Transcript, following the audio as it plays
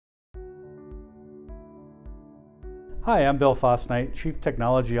Hi, I'm Bill Fosnight, Chief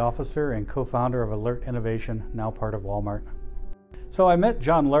Technology Officer and co-founder of Alert Innovation, now part of Walmart. So I met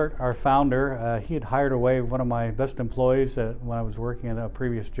John Lert, our founder. He had hired away one of my best employees when I was working at a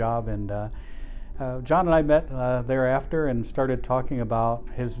previous job, and John and I met thereafter and started talking about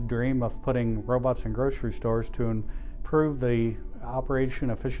his dream of putting robots in grocery stores to improve the operation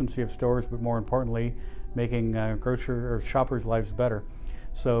efficiency of stores, but more importantly, making grocery or shoppers' lives better.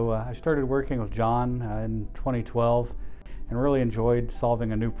 So I started working with John in 2012 and really enjoyed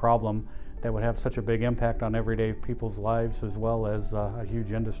solving a new problem that would have such a big impact on everyday people's lives as well as a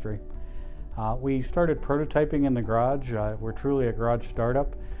huge industry. We started prototyping in the garage. We're truly a garage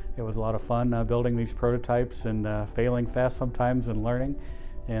startup. It was a lot of fun building these prototypes and failing fast sometimes and learning.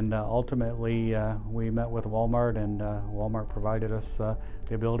 And ultimately we met with Walmart, and Walmart provided us the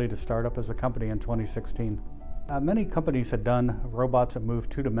ability to start up as a company in 2016. Many companies had done robots that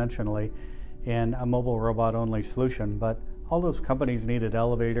moved two-dimensionally in a mobile robot-only solution, but all those companies needed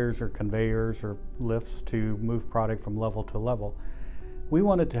elevators or conveyors or lifts to move product from level to level. We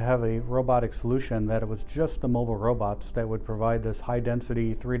wanted to have a robotic solution that it was just the mobile robots that would provide this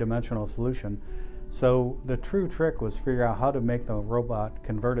high-density, three-dimensional solution. So the true trick was figure out how to make the robot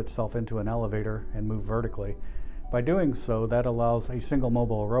convert itself into an elevator and move vertically. By doing so, that allows a single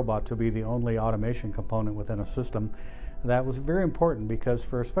mobile robot to be the only automation component within a system. That was very important because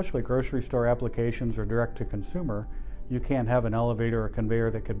for especially grocery store applications or direct to consumer, you can't have an elevator or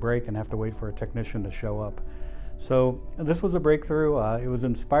conveyor that could break and have to wait for a technician to show up. So this was a breakthrough. It was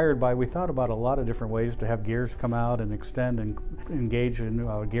inspired by, we thought about a lot of different ways to have gears come out and extend and engage in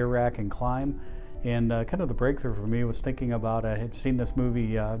a gear rack and climb. And kind of the breakthrough for me was thinking about, I had seen this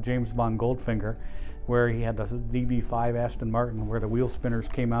movie, James Bond Goldfinger, where he had the DB5 Aston Martin where the wheel spinners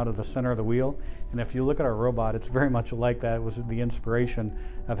came out of the center of the wheel. And if you look at our robot, it's very much like that. It was the inspiration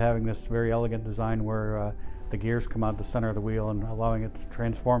of having this very elegant design where the gears come out the center of the wheel and allowing it to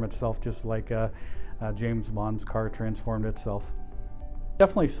transform itself just like James Bond's car transformed itself.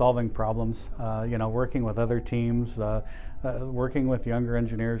 Definitely solving problems, working with other teams, working with younger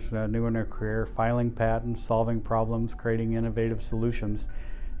engineers new in their career, filing patents, solving problems, creating innovative solutions.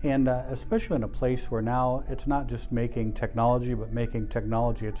 And especially in a place where now it's not just making technology, but making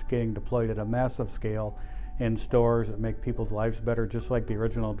technology, it's getting deployed at a massive scale in stores that make people's lives better, just like the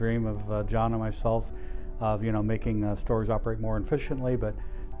original dream of John and myself of making stores operate more efficiently, but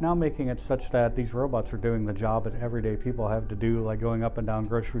now making it such that these robots are doing the job that everyday people have to do, like going up and down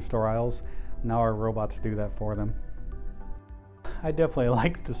grocery store aisles. Now our robots do that for them. I definitely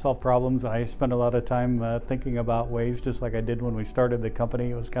like to solve problems. I spend a lot of time thinking about ways, just like I did when we started the company.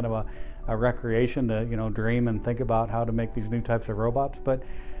 It was kind of a recreation to dream and think about how to make these new types of robots. But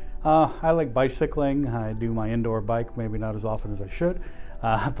I like bicycling. I do my indoor bike, maybe not as often as I should.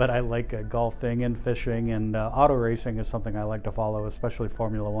 But I like golfing and fishing, and auto racing is something I like to follow, especially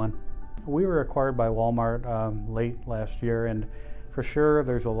Formula One. We were acquired by Walmart late last year, and for sure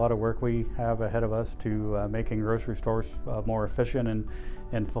there's a lot of work we have ahead of us to making grocery stores more efficient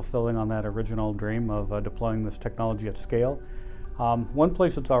and fulfilling on that original dream of deploying this technology at scale. One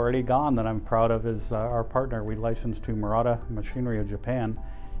place that's already gone that I'm proud of is our partner we licensed to Murata Machinery of Japan,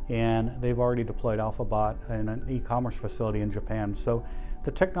 and they've already deployed Alphabot in an e-commerce facility in Japan. So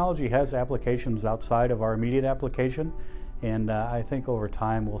the technology has applications outside of our immediate application, and I think over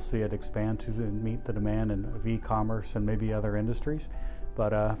time we'll see it expand to meet the demand of e-commerce and maybe other industries.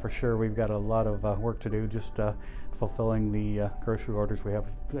 But for sure we've got a lot of work to do just fulfilling the grocery orders we have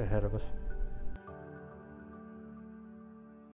ahead of us.